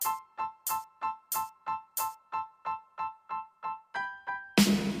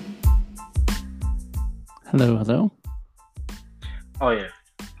Hello, hello. Oh yeah.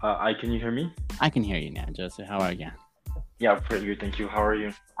 I can you hear me? I can hear you now, Joseph. How are you? Yeah, pretty good. Thank you. How are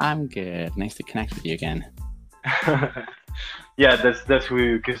you? I'm good. Nice to connect with you again. Yeah, that's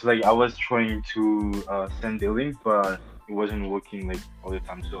weird because like I was trying to send the link, but it wasn't working like all the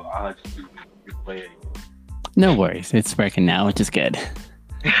time, so I had to replay it. No worries. It's working now, which is good.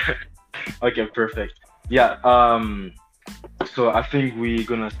 Okay, perfect. Yeah. So I think we're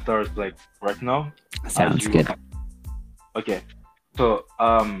gonna start like right now, as Sounds you. good. Okay. So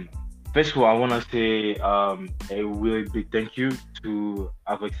first of all, I wanna say a really big thank you to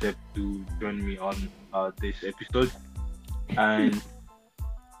have accepted to join me on this episode. And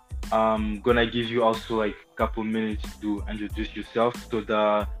I'm gonna give you also like a couple minutes to introduce yourself so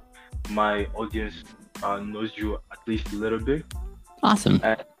that my audience knows you at least a little bit. Awesome.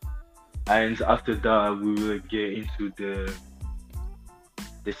 And, and after that, we will get into the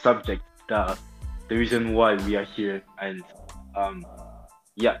subject, the reason why we are here. And um,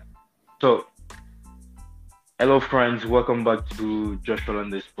 yeah, so hello friends, welcome back to Joshua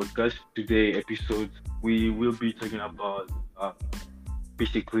Landers podcast. Today episode we will be talking about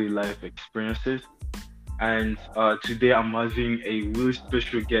basically life experiences. And today I'm having a really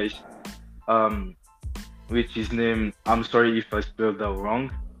special guest, um, which is named. I'm sorry if I spelled that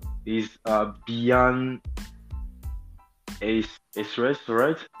wrong. Is Bian Esres,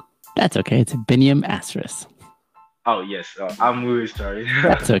 right? That's okay. It's a Binium asterisk. Oh yes, I'm really sorry.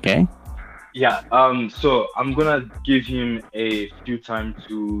 That's okay. Yeah. So I'm gonna give him a few time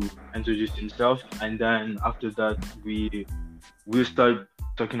to introduce himself, and then after that we will start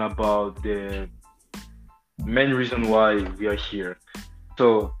talking about the main reason why we are here.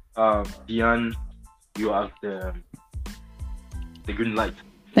 So, Bian, you have the green light.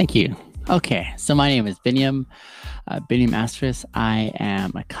 Thank you. Okay, so my name is Binium, Binium asterisk. I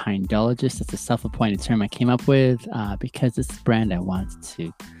am a kindologist. It's a self-appointed term I came up with because it's the brand I wanted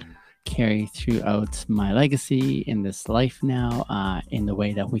to carry throughout my legacy in this life now, in the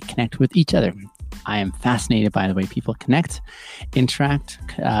way that we connect with each other. I am fascinated by the way people connect, interact,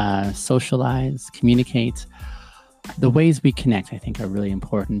 socialize, communicate. The ways we connect, I think, are really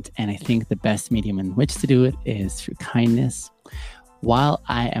important. And I think the best medium in which to do it is through kindness. While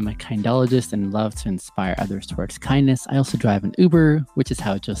I am a kindologist and love to inspire others towards kindness, I also drive an Uber, which is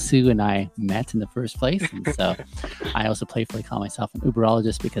how Josu and I met in the first place. And so I also playfully call myself an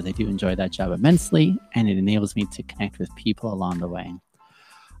Uberologist because I do enjoy that job immensely and it enables me to connect with people along the way.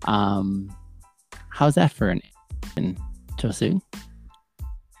 How's that for an Josu?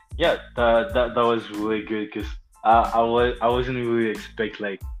 Yeah, that was really good because I wasn't really expect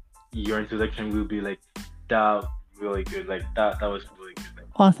like your introduction will be like that really good, like that was really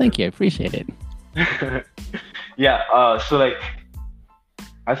Well, thank you. I appreciate it. good. Yeah. So like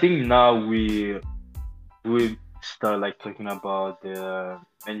I think now we start like talking about the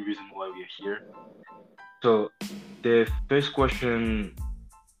main reason why we are here. So the first question,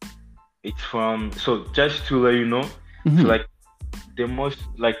 it's from, so just to let you know, so Mm-hmm. like the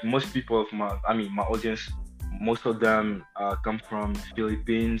most people of my audience, most of them come from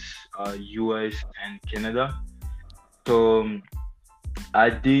Philippines, US and Canada. So I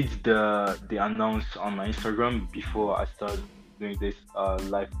did the announce on my Instagram before I started doing this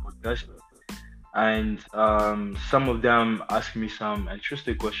live podcast, and some of them asked me some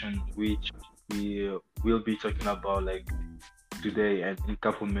interesting questions which we will be talking about like today and in a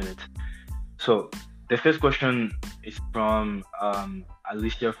couple minutes. So the first question is from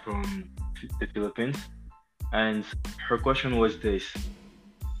Alicia from the Philippines, and her question was this: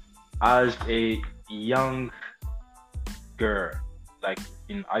 as a young girl, like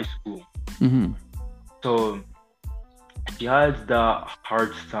in high school, Mm-hmm. so she had the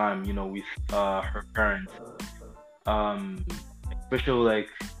hard time, with her parents, um, especially like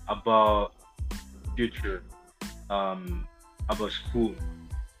about future, um, about school,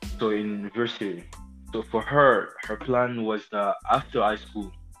 so in university. So for her, her plan was that after high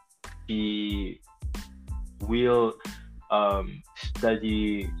school, she will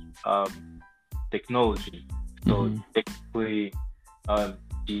study technology. So Mm-hmm. technically,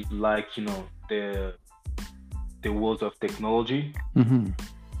 she like the world of technology. Mm-hmm.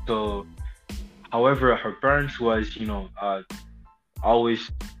 So, however, her parents was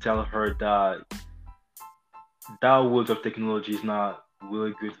always tell her that that world of technology is not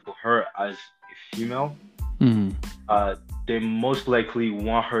really good for her as a female. Mm-hmm. They most likely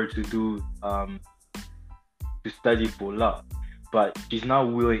want her to do to study for law, but she's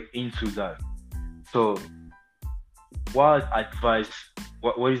not really into that. So, what advice?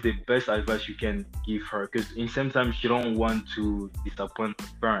 What is the best advice you can give her? Because in same time, she don't want to disappoint her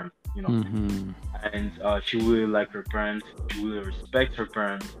parents. you know. Mm-hmm. And she really like her parents. She really respect her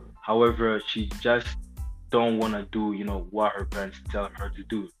parents. However, she just don't want to do, what her parents tell her to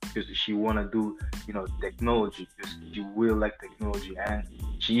do, because she want to do, technology, because she will like technology. And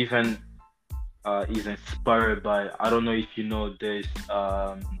she even is inspired by, I don't know if you know this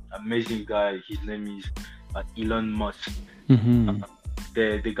amazing guy. His name is Elon Musk, uh, Mm-hmm.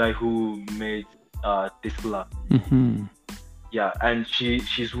 the guy who made Tesla. Mm-hmm. Yeah, and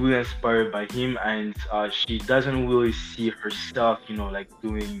she's really inspired by him, and she doesn't really see herself, like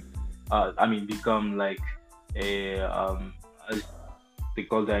doing, I mean, become like a as they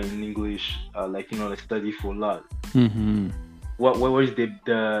call that in English, like, like study for law. Mm-hmm. What is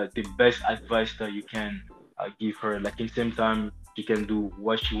the best advice that you can give her? Like, in the same time, she can do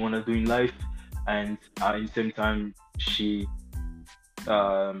what she wanna do in life, and in the same time, she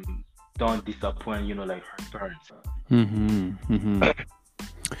um don't disappoint, like her parents. Mm-hmm. Mm-hmm.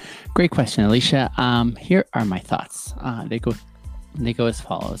 Great question, Alicia. Here are my thoughts. They go as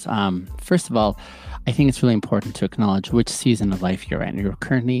follows. First of all, I think it's really important to acknowledge which season of life you're in. You're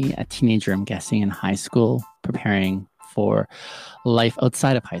currently a teenager, I'm guessing, in high school, preparing for life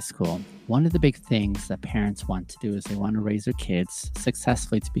outside of high school. One of the big things that parents want to do is they want to raise their kids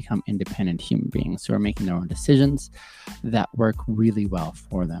successfully to become independent human beings who are making their own decisions that work really well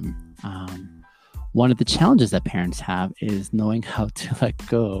for them. One of the challenges that parents have is knowing how to let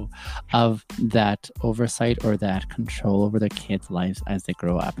go of that oversight or that control over their kids' lives as they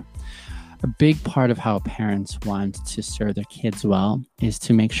grow up. A big part of how parents want to serve their kids well is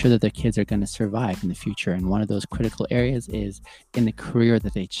to make sure that their kids are going to survive in the future. And one of those critical areas is in the career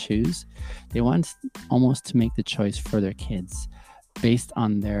that they choose. They want almost to make the choice for their kids based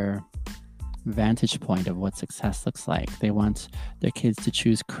on their vantage point of what success looks like. They want their kids to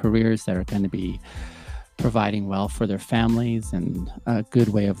choose careers that are going to be providing well for their families and a good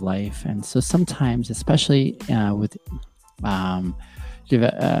way of life. And so sometimes, especially with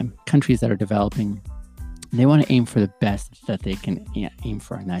countries that are developing, they want to aim for the best that they can aim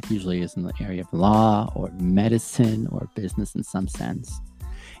for. And that usually is in the area of law or medicine or business in some sense.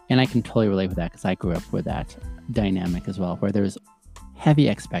 And I can totally relate with that because I grew up with that dynamic as well, where there's heavy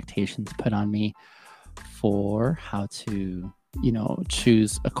expectations put on me for how to,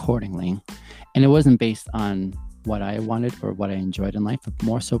 choose accordingly. And it wasn't based on what I wanted or what I enjoyed in life, but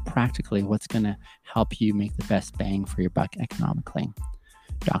more so practically what's going to help you make the best bang for your buck economically.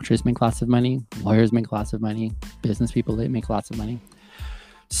 Doctors make lots of money, lawyers make lots of money, business people, they make lots of money.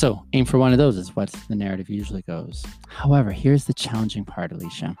 So aim for one of those is what the narrative usually goes. However, here's the challenging part,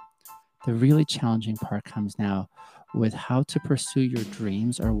 Alicia. The really challenging part comes now with how to pursue your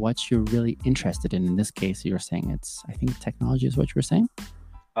dreams or what you're really interested in. In this case, you're saying I think technology is what you were saying?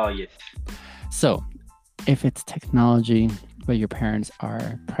 Oh, yes. So if it's technology, but your parents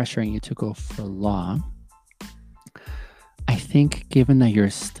are pressuring you to go for law, I think given that you're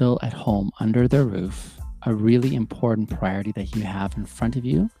still at home under their roof, a really important priority that you have in front of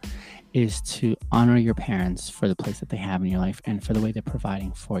you is to honor your parents for the place that they have in your life and for the way they're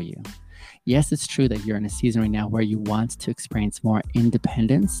providing for you. Yes, it's true that you're in a season right now where you want to experience more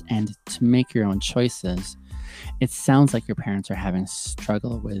independence and to make your own choices. It sounds like your parents are having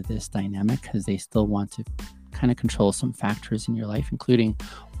struggle with this dynamic because they still want to kind of control some factors in your life, including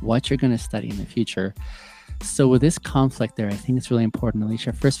what you're going to study in the future. So with this conflict there, I think it's really important,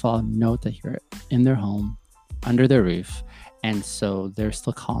 Alicia, first of all, note that you're in their home, under their roof, and so they're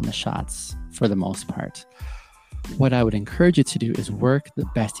still calling the shots for the most part. What I would encourage you to do is work the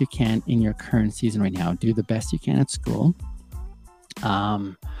best you can in your current season right now. Do the best you can at school.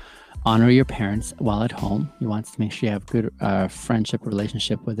 Honor your parents while at home. You want to make sure you have good friendship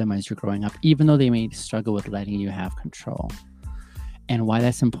relationship with them as you're growing up, even though they may struggle with letting you have control. And why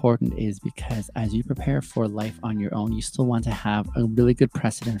that's important is because as you prepare for life on your own, you still want to have a really good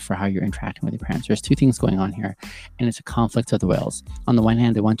precedent for how you're interacting with your parents. There's two things going on here, and it's a conflict of the wills. On the one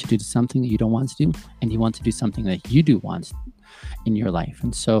hand, they want you to do something that you don't want to do, and you want to do something that you do want in your life.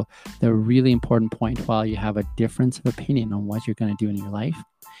 And so the really important point, while you have a difference of opinion on what you're going to do in your life,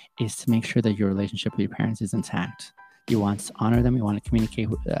 is to make sure that your relationship with your parents is intact. You want to honor them. You want to communicate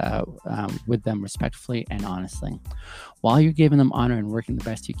with them respectfully and honestly. While you're giving them honor and working the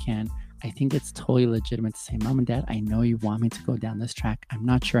best you can, I think it's totally legitimate to say, Mom and Dad, I know you want me to go down this track. I'm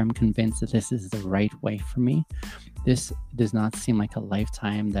not sure I'm convinced that this is the right way for me. This does not seem like a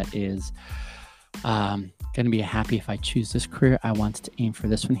lifetime that is going to be happy if I choose this career. I want to aim for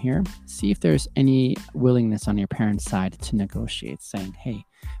this one here. See if there's any willingness on your parents' side to negotiate, saying, hey,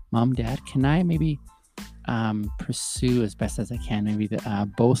 Mom, Dad, can I maybe pursue as best as I can, maybe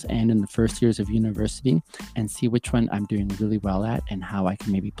both end in the first years of university, and see which one I'm doing really well at and how I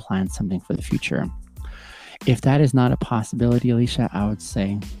can maybe plan something for the future. If that is not a possibility, Alicia, I would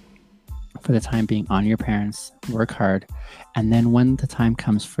say for the time being, honor your parents, work hard, and then when the time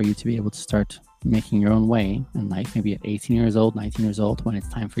comes for you to be able to start making your own way in life, maybe at 18 years old, 19 years old, when it's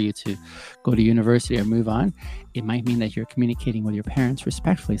time for you to go to university or move on, it might mean that you're communicating with your parents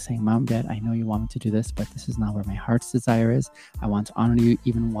respectfully, saying, Mom, Dad, I know you want me to do this, but this is not where my heart's desire is. I want to honor you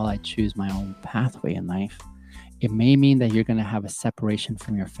even while I choose my own pathway in life. It may mean that you're going to have a separation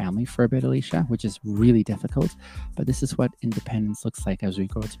from your family for a bit, Alicia, which is really difficult. But this is what independence looks like as we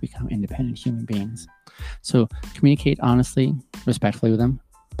grow to become independent human beings. So communicate honestly, respectfully with them,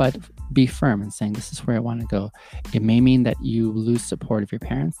 but be firm in saying, this is where I want to go. It may mean that you lose support of your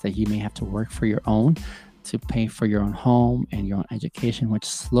parents, that you may have to work for your own, to pay for your own home and your own education, which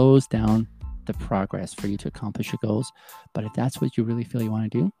slows down the progress for you to accomplish your goals. But if that's what you really feel you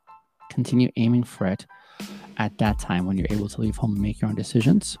want to do, continue aiming for it at that time when you're able to leave home and make your own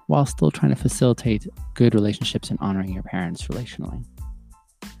decisions, while still trying to facilitate good relationships and honoring your parents relationally.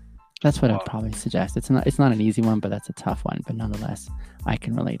 That's what I'd probably suggest. It's not an easy one, but that's a tough one. But nonetheless, I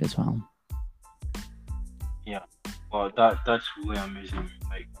can relate as well. Yeah, well, that's really amazing,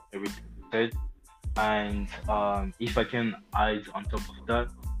 like everything you said. And if I can add on top of that,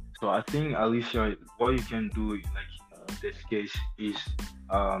 so I think, Alicia, what you can do, like in this case, is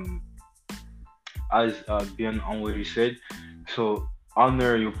as Bien already said, so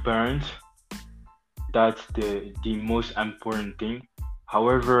honor your parents. That's the most important thing.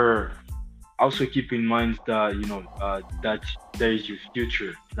 However, also keep in mind that that there is your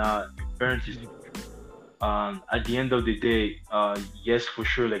future. Now, your parents is at the end of the day, yes, for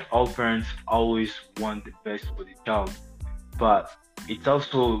sure, like all parents always want the best for the child, but it's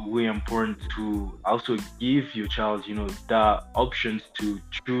also really important to also give your child, the options to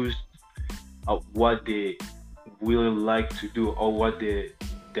choose what they really like to do, or what they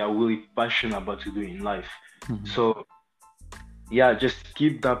are really passionate about to do in life. Mhm. So yeah, just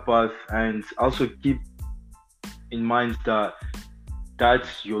keep that path, and also keep in mind that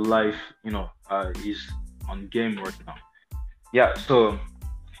that's your life, is on game right now. Yeah, so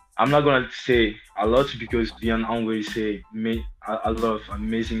I'm not gonna say a lot because Vian always say a lot of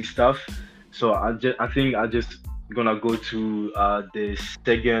amazing stuff. So I think I just gonna go to the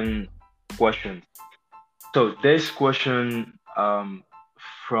second question. So this question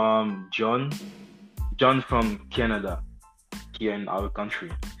from John from Canada, here in our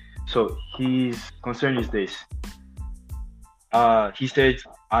country. So his concern is this. He said,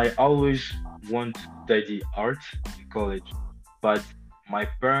 I always want to study art in college, but my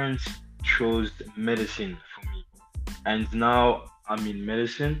parents chose medicine for me. And now I'm in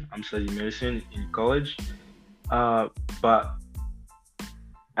medicine, I'm studying medicine in college. Uh, but,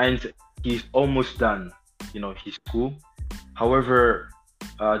 and he's almost done, his school. However,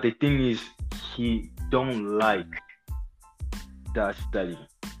 the thing is, he don't like that study.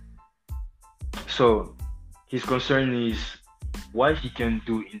 So his concern is what he can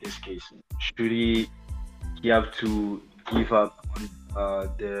do in this case. Should he have to give up on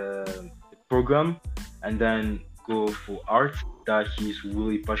the program and then go for art that he's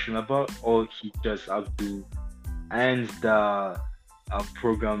really passionate about, or he just have to end the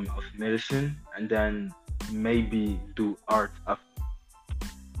program of medicine and then maybe do art after?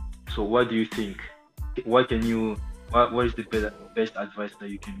 So what do you think? What is the best advice that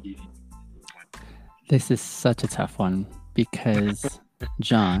you can give him? This is such a tough one because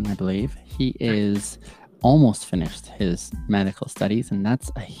John, I believe, he is almost finished his medical studies, and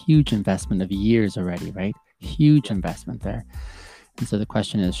that's a huge investment of years already, right? Huge investment there. And so the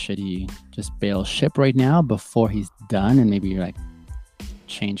question is, should he just bail ship right now before he's done and maybe like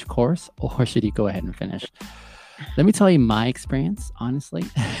change course, or should he go ahead and finish? Let me tell you my experience, honestly,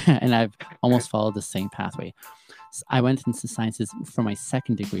 and I've almost followed the same pathway. I went into sciences for my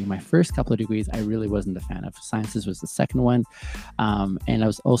second degree. My first couple of degrees, I really wasn't a fan of. Sciences was the second one. And I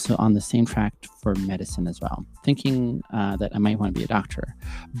was also on the same track for medicine as well, thinking that I might want to be a doctor.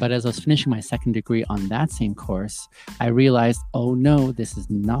 But as I was finishing my second degree on that same course, I realized, oh no, this is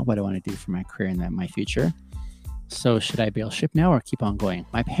not what I want to do for my career and my future. So should I bail ship now or keep on going?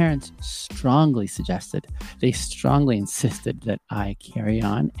 My parents strongly insisted that I carry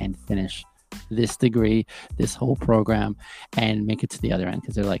on and finish this degree, this whole program, and make it to the other end,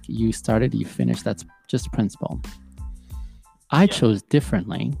 because they're like, you started, you finished, that's just principle. I chose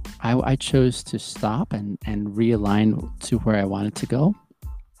differently. I chose to stop and realign to where I wanted to go.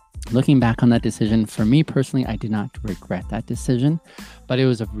 Looking back on that decision, for me personally, I did not regret that decision, but it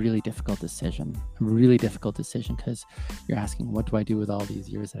was a really difficult decision. Because you're asking, what do I do with all these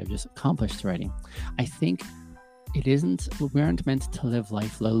years that I've just accomplished already? I think we aren't meant to live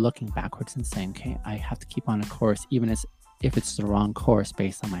life looking backwards and saying, okay, I have to keep on a course, even if it's the wrong course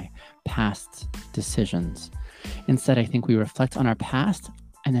based on my past decisions. Instead, I think we reflect on our past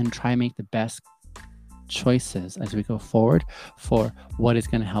and then try and make the best choices as we go forward for what is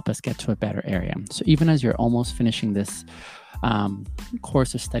going to help us get to a better area. So even as you're almost finishing this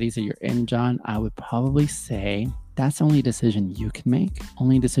course of studies that you're in, John, I would probably say that's the only decision you can make.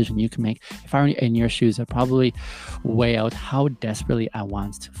 If I were in your shoes, I'd probably weigh out how desperately I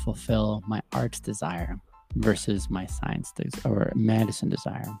want to fulfill my arts desire versus my science or medicine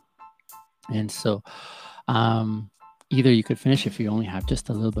desire. And so either you could finish if you only have just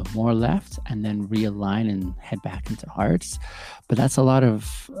a little bit more left and then realign and head back into arts. But that's a lot of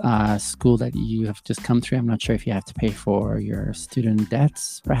school that you have just come through. I'm not sure if you have to pay for your student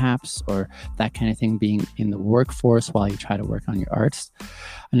debts, perhaps, or that kind of thing, being in the workforce while you try to work on your arts.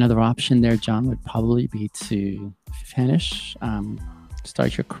 Another option there, John, would probably be to finish,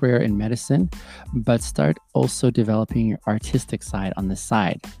 start your career in medicine, but start also developing your artistic side on the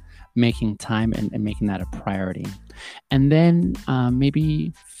side, making time and making that a priority. And then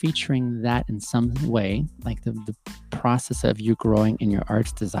maybe featuring that in some way, like the process of you growing in your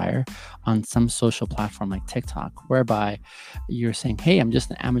arts desire on some social platform like TikTok, whereby you're saying, hey, I'm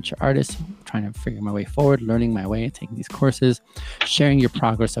just an amateur artist trying to figure my way forward, learning my way, taking these courses, sharing your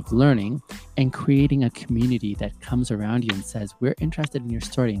progress of learning, and creating a community that comes around you and says, we're interested in your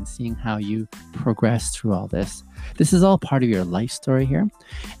story and seeing how you progress through all this. This is all part of your life story here.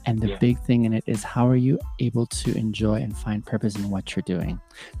 And the big thing in it is, how are you able to enjoy and find purpose in what you're doing?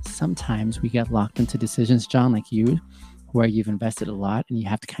 Sometimes we get locked into decisions, John, like you, where you've invested a lot and you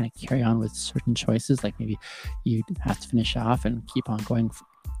have to kind of carry on with certain choices. Like maybe you have to finish off and keep on going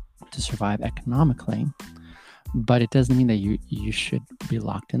to survive economically. But it doesn't mean that you should be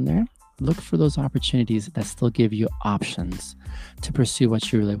locked in there. Look for those opportunities that still give you options to pursue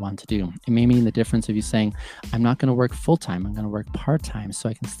what you really want to do. It may mean the difference of you saying, I'm not going to work full-time, I'm going to work part-time so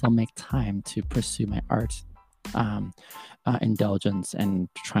I can still make time to pursue my art indulgence and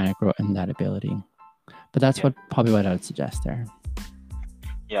trying to grow in that ability. But that's probably what I would suggest there.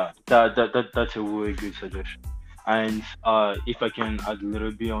 Yeah, that's a really good suggestion. And if I can add a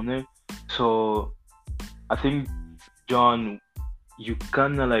little bit on it, so I think, John, you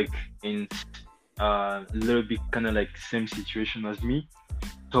kind of like in a little bit kind of like same situation as me.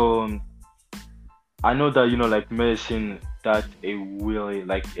 So I know that, like medicine, that's a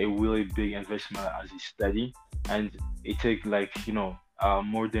really big investment as a study, and it takes like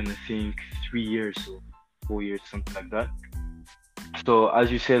more than, I think, 3 years or 4 years, something like that. So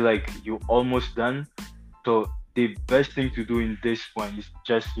as you said, like you're almost done. So the best thing to do in this point is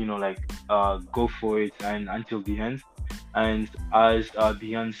just go for it and until the end. And as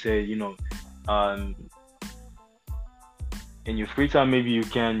Bihan said, in your free time, maybe you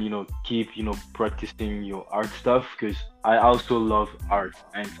can keep practicing your art stuff, because I also love art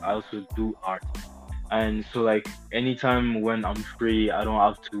and I also do art. And so like anytime when I'm free, I don't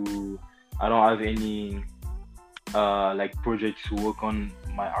have any like projects to work on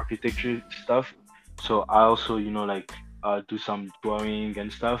my architecture stuff. So I also do some drawing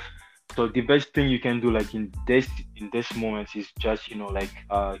and stuff. So the best thing you can do like in this moment is just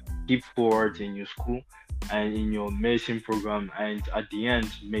keep forward in your school and in your medicine program, and at the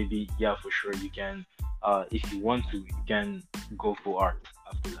end, maybe, yeah, for sure, you can if you want to, you can go for art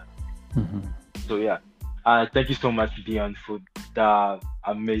after that. Mm-hmm. So yeah, thank you so much, Dion, for the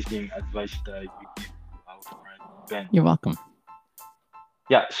amazing advice that you gave to our friend Ben. You're welcome.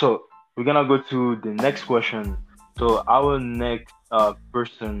 Yeah, so we're gonna go to the next question. So our next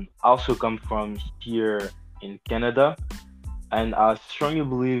person also come from here in Canada, and I strongly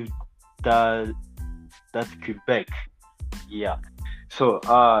believe that that's Quebec. Yeah. So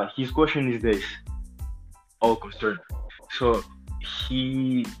his question is this, all concerned. So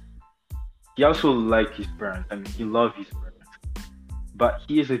he also like his parents. I mean, he loves his parents. But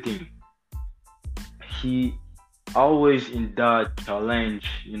here's the thing. He always in that challenge,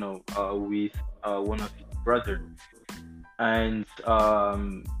 with one of his brothers, and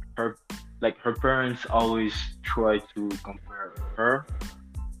her parents always try to compare her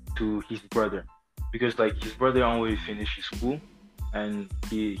to his brother, because like his brother always finished school and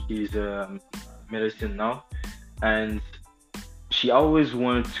he's medicine now, and she always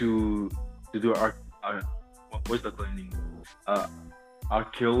wanted to do what's that called in English?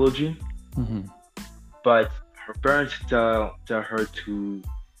 Archaeology. Mm-hmm. But her parents tell her to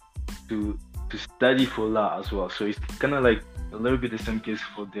to study for law as well. So it's kind of like a little bit the same case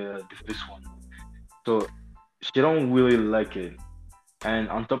for the first one. So she don't really like it, and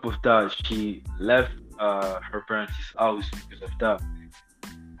on top of that, she left her parents' house because of that.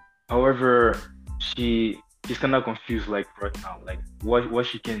 However, she's kind of confused like right now, like what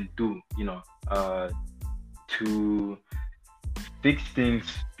she can do, to fix things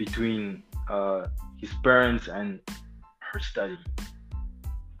between his parents and her study.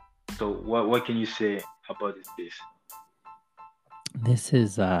 So what can you say about this case? This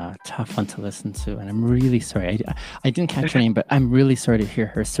is a tough one to listen to, and I'm really sorry. I didn't catch her name, but I'm really sorry to hear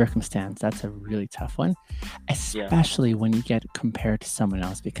her circumstance. That's a really tough one, especially when you get compared to someone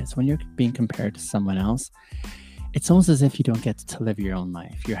else, because when you're being compared to someone else, it's almost as if you don't get to live your own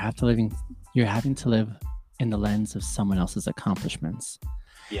life. You're having to live in the lens of someone else's accomplishments.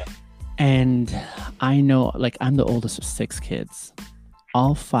 Yeah. And I know, like, I'm the oldest of 6 kids.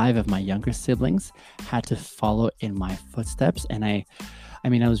 All 5 of my younger siblings had to follow in my footsteps. And I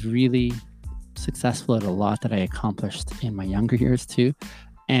was really successful at a lot that I accomplished in my younger years too.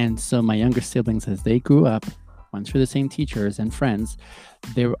 And so my younger siblings, as they grew up, went through the same teachers and friends,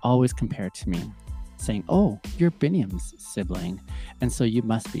 they were always compared to me, saying, "Oh, you're Biniam's sibling, and so you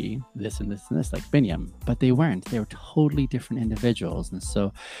must be this and this and this like Biniam." But they weren't. They were totally different individuals. And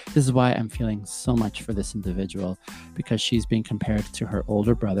so this is why I'm feeling so much for this individual, because she's being compared to her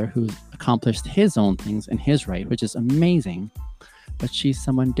older brother who's accomplished his own things in his right, which is amazing. But she's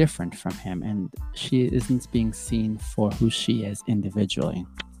someone different from him, and she isn't being seen for who she is individually.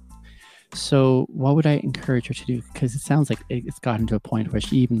 So what would I encourage her to do? Because it sounds like it's gotten to a point where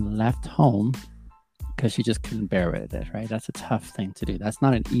she even left home because she just couldn't bear with it, right? That's a tough thing to do. That's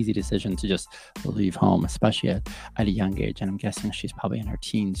not an easy decision to just leave home, especially at a young age. And I'm guessing she's probably in her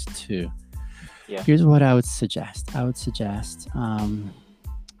teens too. Yeah. Here's what I would suggest. I'm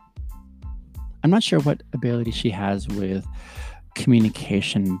not sure what ability she has with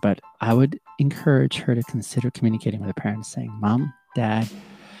communication, but I would encourage her to consider communicating with her parents, saying, "Mom, Dad,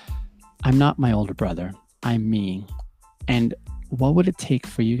 I'm not my older brother. I'm me. And what would it take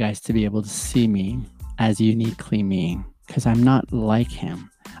for you guys to be able to see me as uniquely me? Because I'm not like him.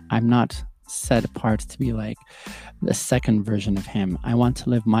 I'm not set apart to be like the second version of him. I want to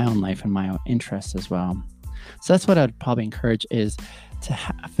live my own life and my own interests as well." So that's what I'd probably encourage, is to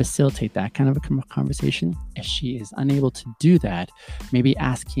facilitate that kind of a conversation. If she is unable to do that, maybe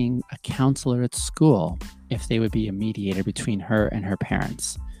asking a counselor at school if they would be a mediator between her and her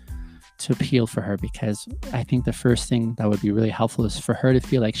parents to appeal for her, because I think the first thing that would be really helpful is for her to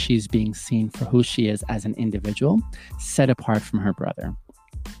feel like she's being seen for who she is as an individual, set apart from her brother.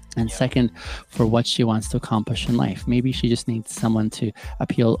 And second, for what she wants to accomplish in life. Maybe she just needs someone to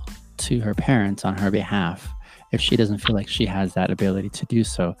appeal to her parents on her behalf, if she doesn't feel like she has that ability to do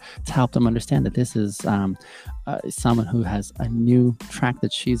so, to help them understand that this is someone who has a new track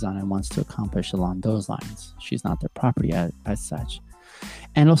that she's on and wants to accomplish along those lines. She's not their property as such.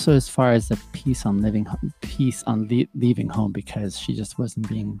 And also, as far as the peace on leaving home, because she just wasn't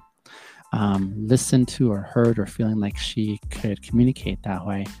being listened to or heard, or feeling like she could communicate that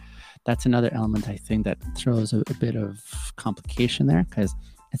way. That's another element, I think, that throws a bit of complication there, because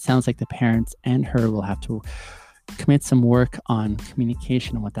it sounds like the parents and her will have to commit some work on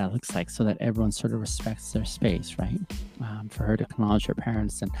communication and what that looks like, so that everyone sort of respects their space, right? For her to acknowledge her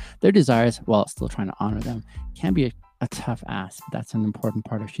parents and their desires while still trying to honor them can be a tough ask. That's an important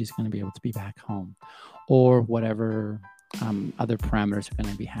part if she's going to be able to be back home, or whatever other parameters are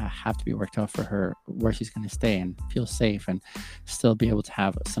going to have to be worked out for her, where she's going to stay and feel safe, and still be able to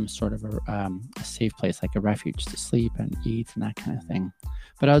have some sort of a safe place, like a refuge to sleep and eat and that kind of thing.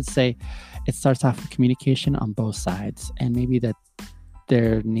 But I would say it starts off with communication on both sides, and maybe that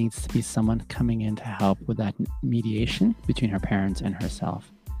there needs to be someone coming in to help with that mediation between her parents and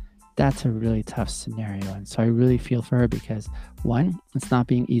herself. That's a really tough scenario, and so I really feel for her, because one, it's not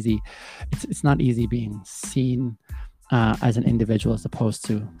being easy. It's not easy being seen as an individual, as opposed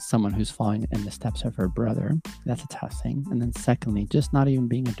to someone who's following in the steps of her brother. That's a tough thing. And then secondly, just not even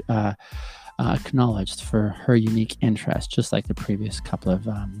being acknowledged for her unique interest, just like the previous couple of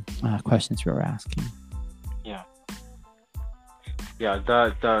questions we were asking.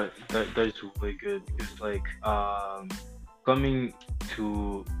 That is really good, because like coming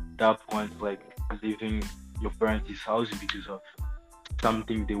to that point, like leaving your parents' house because of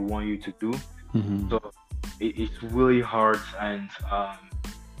something they want you to do. Mm-hmm. So it's really hard, and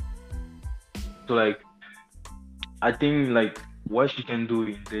so like I think like what she can do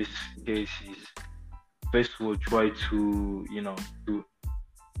in this case is, first of all, try to to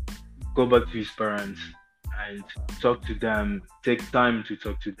go back to his parents and talk to them, take time to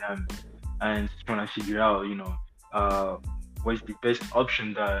talk to them, and trying to figure out, uh, what's the best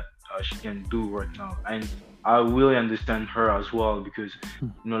option that she can do right now. And I really understand her as well because,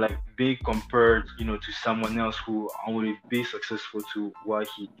 like being compared, to someone else who already be successful to what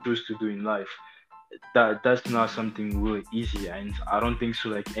he chose to do in life, that's not something really easy. And I don't think so.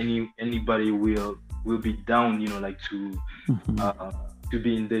 Like anybody will be down, like to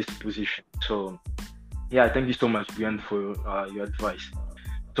be in this position. So yeah, thank you so much, Bjorn, for your advice.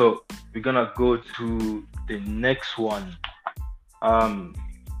 So we're gonna go to the next one.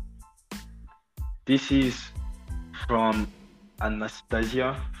 This is from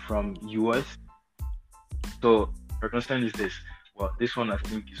Anastasia from US. So her concern is this. Well, this one I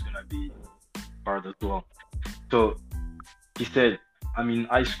think is gonna be hard as well. So he said, I'm in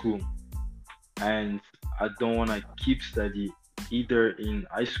high school and I don't wanna keep study either in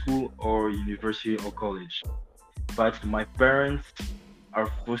high school or university or college. But my parents are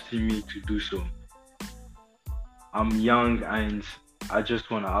forcing me to do so. I'm young and I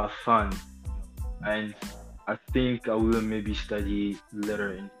just wanna have fun, and I think I will maybe study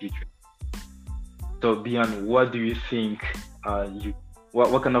later in future. So, Bian, what do you think?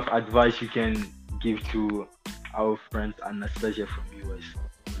 What kind of advice you can give to our friend Anastasia from US?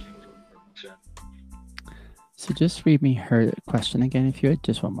 So just read me her question again, if you would,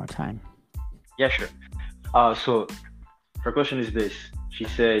 just one more time. Yeah, sure. So her question is this. She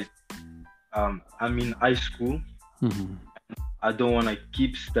said, I'm in high school. Mm-hmm. I don't want to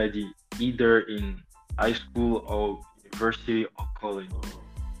keep study either in high school or university or college,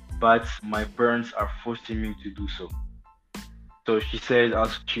 but my parents are forcing me to do so. So she said,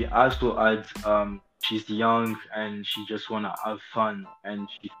 she also adds, she's young and she just wanna have fun, and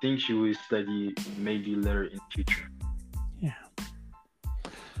she thinks she will study maybe later in future. Yeah.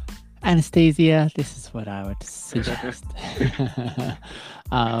 Anastasia, this is what I would suggest.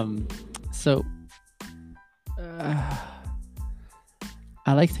 So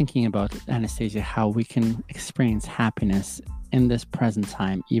I like thinking about, Anastasia, how we can experience happiness in this present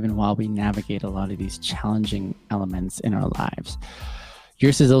time, even while we navigate a lot of these challenging elements in our lives.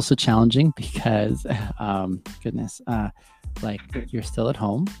 Yours is also challenging because, like you're still at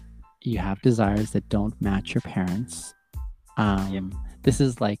home, you have desires that don't match your parents. This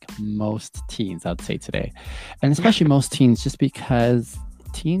is like most teens, I'd say, today, and especially most teens, just because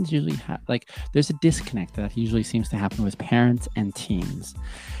teens usually have, there's a disconnect that usually seems to happen with parents and teens.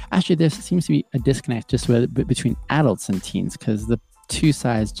 Actually, there seems to be a disconnect just between adults and teens, because the two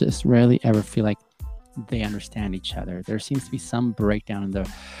sides just rarely ever feel like they understand each other. There seems to be some breakdown in the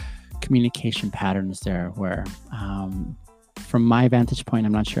communication patterns there, where from my vantage point,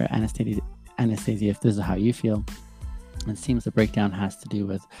 I'm not sure, Anastasia, if this is how you feel, it seems the breakdown has to do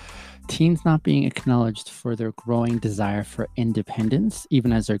with teens not being acknowledged for their growing desire for independence,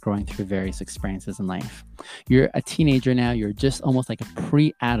 even as they're growing through various experiences in life. You're a teenager now, you're just almost like a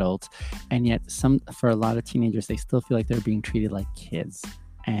pre-adult, and yet for a lot of teenagers, they still feel like they're being treated like kids,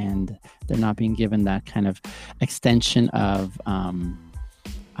 and they're not being given that kind of extension of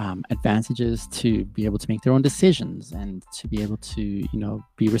advantages to be able to make their own decisions and to be able to,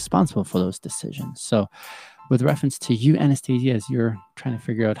 be responsible for those decisions. So with reference to you, Anastasia, as you're trying to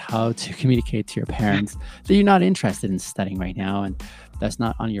figure out how to communicate to your parents that you're not interested in studying right now and that's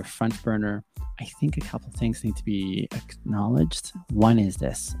not on your front burner, I think a couple of things need to be acknowledged. One is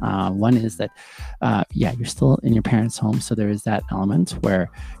this. One is that, you're still in your parents' home, so there is that element where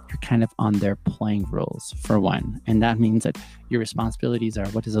you're kind of on their playing rules, for one. And that means that your responsibilities are,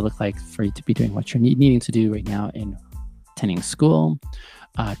 what does it look like for you to be doing what you're needing to do right now in attending school,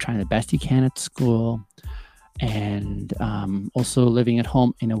 trying the best you can at school, and also living at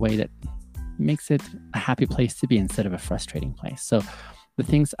home in a way that makes it a happy place to be instead of a frustrating place. So the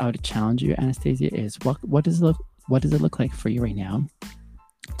things I would challenge you, Anastasia, is what does it look like for you right now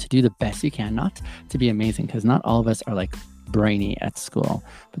to do the best you can, not to be amazing, because not all of us are like brainy at school,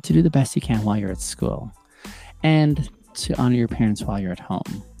 but to do the best you can while you're at school, and to honor your parents while you're at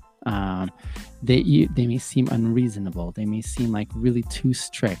home. They may seem unreasonable. They may seem like really too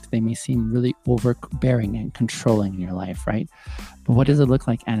strict. They may seem really overbearing and controlling in your life, right? But what does it look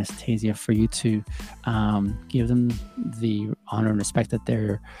like, Anastasia, for you to give them the honor and respect that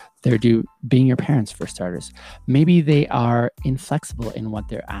they're due, being your parents, for starters? Maybe they are inflexible in what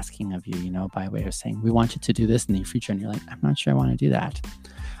they're asking of you, by way of saying, we want you to do this in the future. And you're like, I'm not sure I want to do that.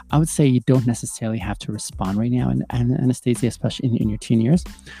 I would say you don't necessarily have to respond right now. And Anastasia, especially in your teen years,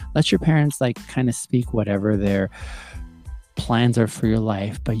 let your parents kind of speak whatever their plans are for your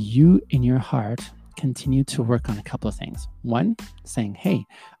life. But you, in your heart, continue to work on a couple of things. One, saying, hey,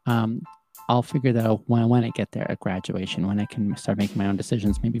 I'll figure that out when I get there at graduation, when I can start making my own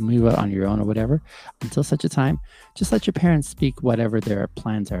decisions, maybe move out on your own or whatever. Until such a time, just let your parents speak whatever their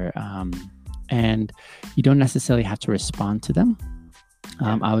plans are. And you don't necessarily have to respond to them.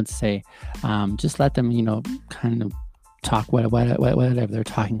 I would say just let them, kind of talk whatever they're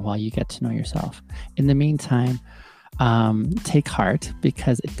talking while you get to know yourself. In the meantime, take heart,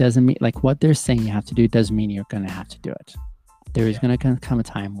 because it doesn't mean like what they're saying you have to do doesn't mean you're going to have to do it. There is going to come a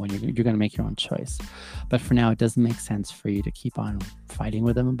time when you're going to make your own choice. But for now, it doesn't make sense for you to keep on fighting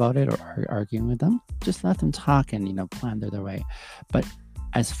with them about it or arguing with them. Just let them talk and, plan their way. But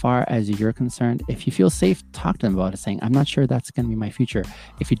as far as you're concerned, if you feel safe, talk to them about it, saying, I'm not sure that's going to be my future.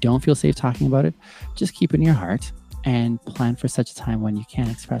 If you don't feel safe talking about it, just keep it in your heart and plan for such a time when you can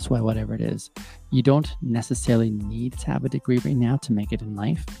express whatever it is. You don't necessarily need to have a degree right now to make it in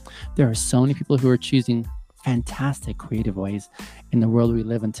life. There are so many people who are choosing fantastic creative ways in the world we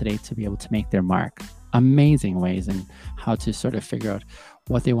live in today to be able to make their mark. Amazing ways in how to sort of figure out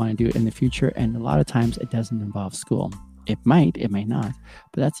what they want to do in the future. And a lot of times it doesn't involve school. It might not,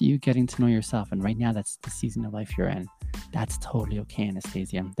 but that's you getting to know yourself. And right now, that's the season of life you're in. That's totally okay,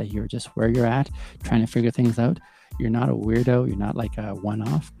 Anastasia, that you're just where you're at, trying to figure things out. You're not a weirdo. You're not like a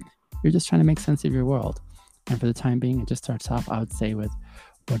one-off. You're just trying to make sense of your world. And for the time being, it just starts off, I would say, with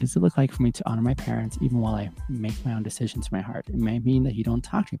what does it look like for me to honor my parents even while I make my own decisions in my heart? It may mean that you don't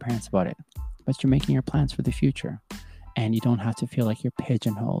talk to your parents about it, but you're making your plans for the future. And you don't have to feel like you're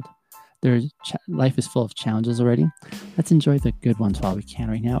pigeonholed. Life is full of challenges already. Let's enjoy the good ones while we can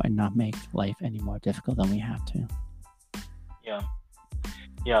right now and not make life any more difficult than we have to.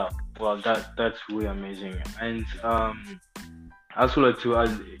 Yeah. Well, that's really amazing. And I also like to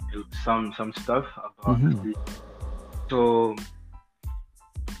add some stuff about this. So,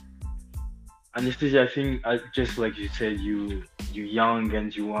 Anastasia, I think just like you said, you're young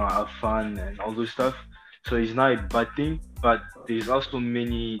and you want to have fun and all those stuff. So it's not a bad thing, but there's also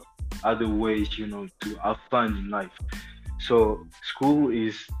many other ways, to have fun in life. So school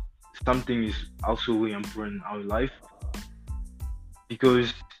is also really important in our life,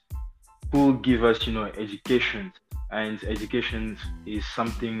 because school give us, education, and education is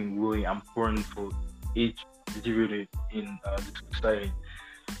something really important for each individual in the society.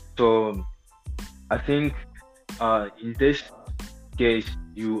 So I think in this case,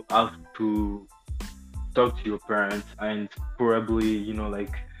 you have to talk to your parents and probably,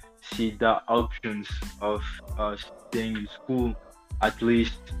 see the options of staying in school, at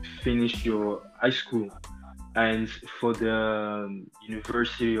least finish your high school. And for the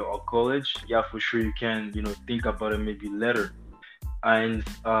university or college, yeah, for sure you can, think about it maybe later. And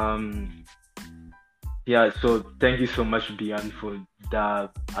so thank you so much, Bian, for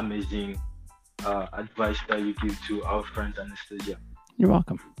that amazing advice that you give to our friend Anastasia. You're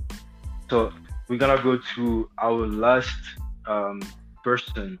welcome. So we're gonna go to our last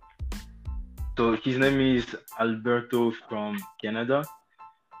person. So his name is Alberto from Canada.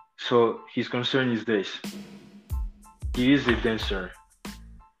 So his concern is this: he is a dancer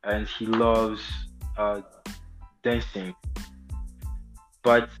and he loves dancing,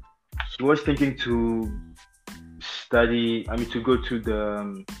 but he was thinking to go to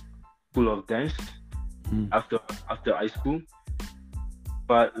the school of dance after high school.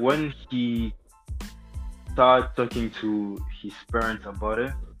 But when he started talking to his parents about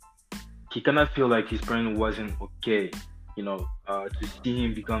it, he kind of feel like his parents wasn't okay, to see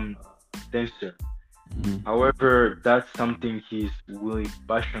him become dancer. However, that's something he's really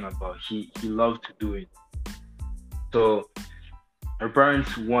passionate about. He loves to do it. So her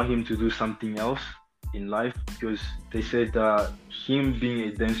parents want him to do something else in life, because they said that him being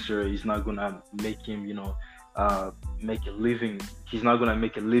a dancer is not gonna make him, make a living. He's not gonna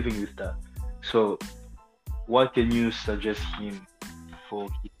make a living with that. So what can you suggest him for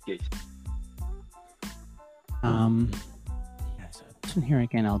his case? So here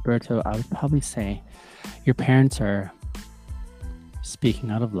again, Alberto, I would probably say your parents are speaking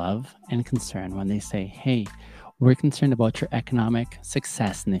out of love and concern when they say, hey, we're concerned about your economic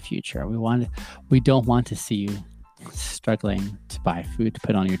success in the future. We don't want to see you struggling to buy food to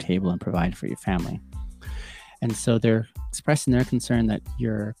put on your table and provide for your family. And so they're expressing their concern that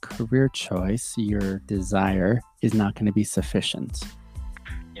your career choice, your desire, is not going to be sufficient.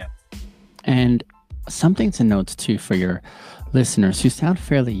 Yeah. And something to note too for your listeners who sound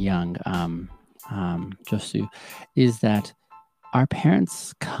fairly young, Josu, is that our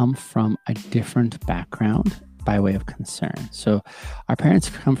parents come from a different background by way of concern. So our parents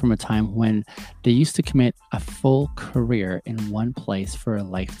come from a time when they used to commit a full career in one place for a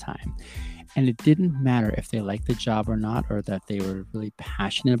lifetime. And it didn't matter if they liked the job or not, or that they were really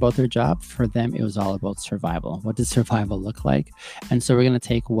passionate about their job. For them, it was all about survival. What does survival look like? And so we're going to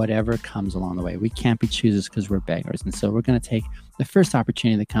take whatever comes along the way. We can't be choosers because we're beggars. And so we're going to take the first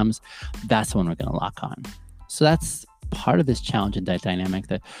opportunity that comes. That's the one we're going to lock on. So that's part of this challenge and that dynamic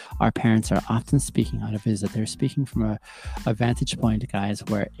that our parents are often speaking out of, is that they're speaking from a vantage point, guys,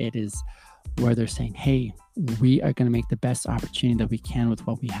 where they're saying, hey, we are going to make the best opportunity that we can with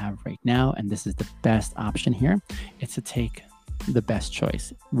what we have right now. And this is the best option here. It's to take the best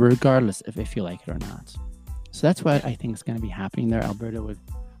choice, regardless if you like it or not. So that's what I think is going to be happening there, Alberto,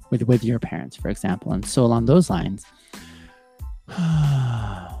 with your parents, for example. And so along those lines,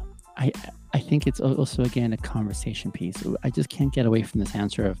 I think it's also, again, a conversation piece. I just can't get away from this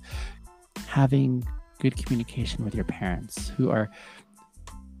answer of having good communication with your parents who are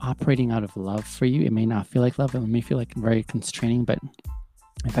operating out of love for you. It may not feel like love. It may feel like very constraining, but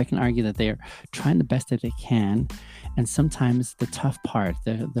if I can argue that they're trying the best that they can, and sometimes the tough part,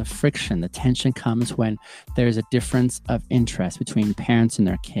 the friction, the tension comes when there's a difference of interest between parents and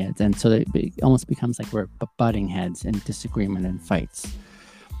their kids. And so it almost becomes like we're butting heads in disagreement and fights.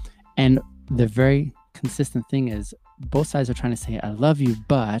 And the very consistent thing is both sides are trying to say, I love you,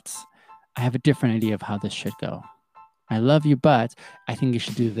 but I have a different idea of how this should go. I love you, but I think you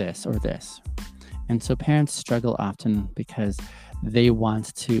should do this or this. And so parents struggle often because they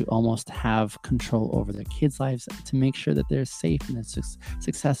want to almost have control over their kids' lives to make sure that they're safe and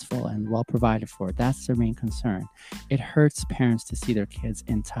successful and well provided for. That's their main concern. It hurts parents to see their kids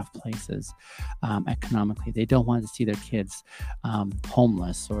in tough places economically. They don't want to see their kids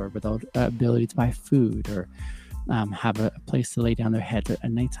homeless or without ability to buy food or have a place to lay down their head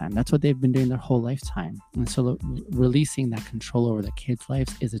at nighttime. That's what they've been doing their whole lifetime. And so releasing that control over their kids'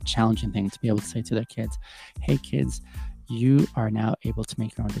 lives is a challenging thing to be able to say to their kids, hey kids, you are now able to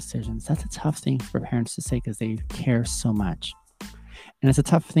make your own decisions. That's a tough thing for parents to say because they care so much. And it's a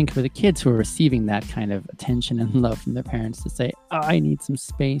tough thing for the kids who are receiving that kind of attention and love from their parents to say, oh, I need some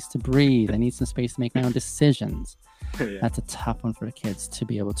space to breathe. I need some space to make my own decisions. Yeah. That's a tough one for the kids to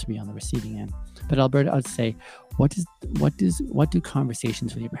be able to be on the receiving end. But Alberto, I'd say, what do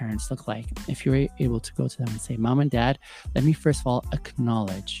conversations with your parents look like? If you're able to go to them and say, Mom and Dad, let me first of all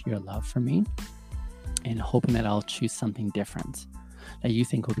acknowledge your love for me and hoping that I'll choose something different that you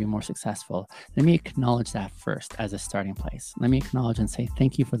think will be more successful. Let me acknowledge that first as a starting place. Let me acknowledge and say,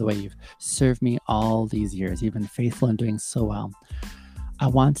 thank you for the way you've served me all these years. You've been faithful and doing so well. I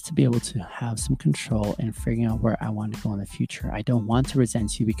want to be able to have some control in figuring out where I want to go in the future. I don't want to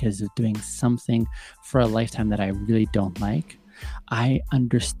resent you because of doing something for a lifetime that I really don't like. I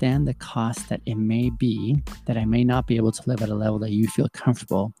understand the cost that it may be, that I may not be able to live at a level that you feel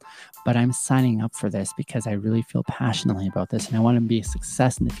comfortable, but I'm signing up for this because I really feel passionately about this and I want to be a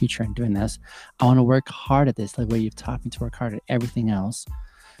success in the future in doing this. I want to work hard at this the way you've taught me to work hard at everything else.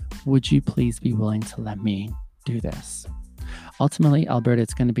 Would you please be willing to let me do this? Ultimately, Alberta,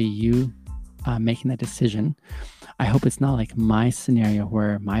 it's going to be you making that decision. I hope it's not like my scenario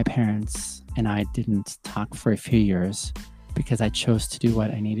where my parents and I didn't talk for a few years because I chose to do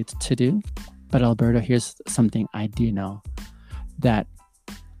what I needed to do. But Alberta, here's something I do know, that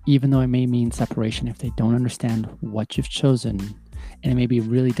even though it may mean separation, if they don't understand what you've chosen, and it may be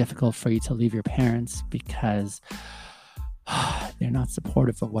really difficult for you to leave your parents because they're not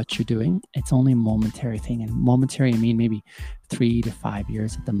supportive of what you're doing, it's only a momentary thing. And momentary, I mean maybe 3 to 5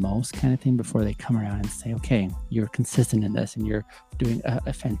 years at the most kind of thing before they come around and say, okay, you're consistent in this and you're doing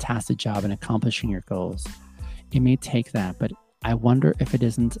a fantastic job in accomplishing your goals. It may take that, but I wonder if it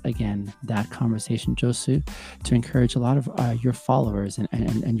isn't, again, that conversation, Josu, to encourage a lot of your followers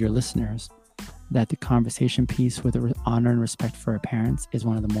and your listeners that the conversation piece with honor and respect for our parents is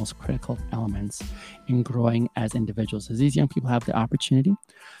one of the most critical elements in growing as individuals. As these young people have the opportunity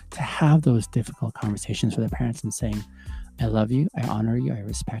to have those difficult conversations with their parents and saying, I love you, I honor you, I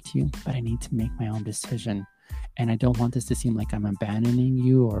respect you, but I need to make my own decision. And I don't want this to seem like I'm abandoning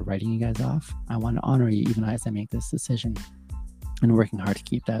you or writing you guys off. I want to honor you even as I make this decision, and working hard to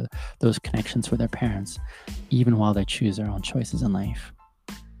keep those connections with their parents, even while they choose their own choices in life.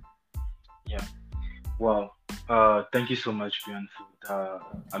 Yeah. Wow. Thank you so much, Bjorn, for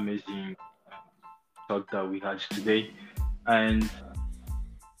the amazing talk that we had today. And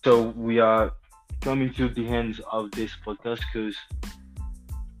so we are coming to the end of this podcast because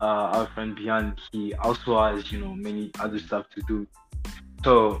our friend Bjorn, he also has, many other stuff to do.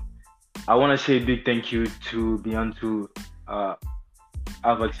 So I want to say a big thank you to Bjorn to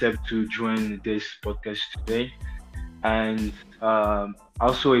have accepted to join this podcast today. And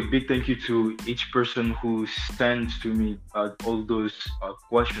also a big thank you to each person who sends to me all those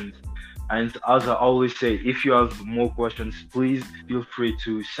questions. And as I always say, if you have more questions, please feel free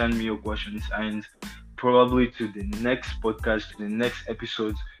to send me your questions. And probably to the next podcast, to the next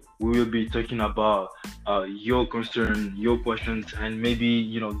episode, we will be talking about your concern, your questions, and maybe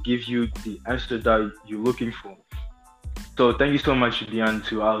give you the answer that you're looking for. So thank you so much, Diane,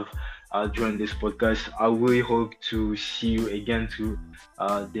 to have joined this podcast. I really hope to see you again to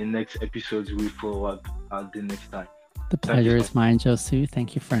the next episodes we follow up the next time. The pleasure is mine, Josu.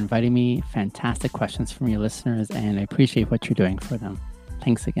 Thank you for inviting me. Fantastic questions from your listeners, and I appreciate what you're doing for them.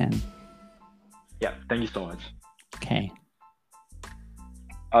 Thanks again. Yeah, thank you so much. Okay.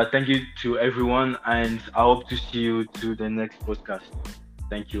 Thank you to everyone, and I hope to see you to the next podcast.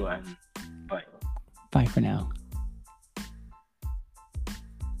 Thank you, and bye. Bye for now.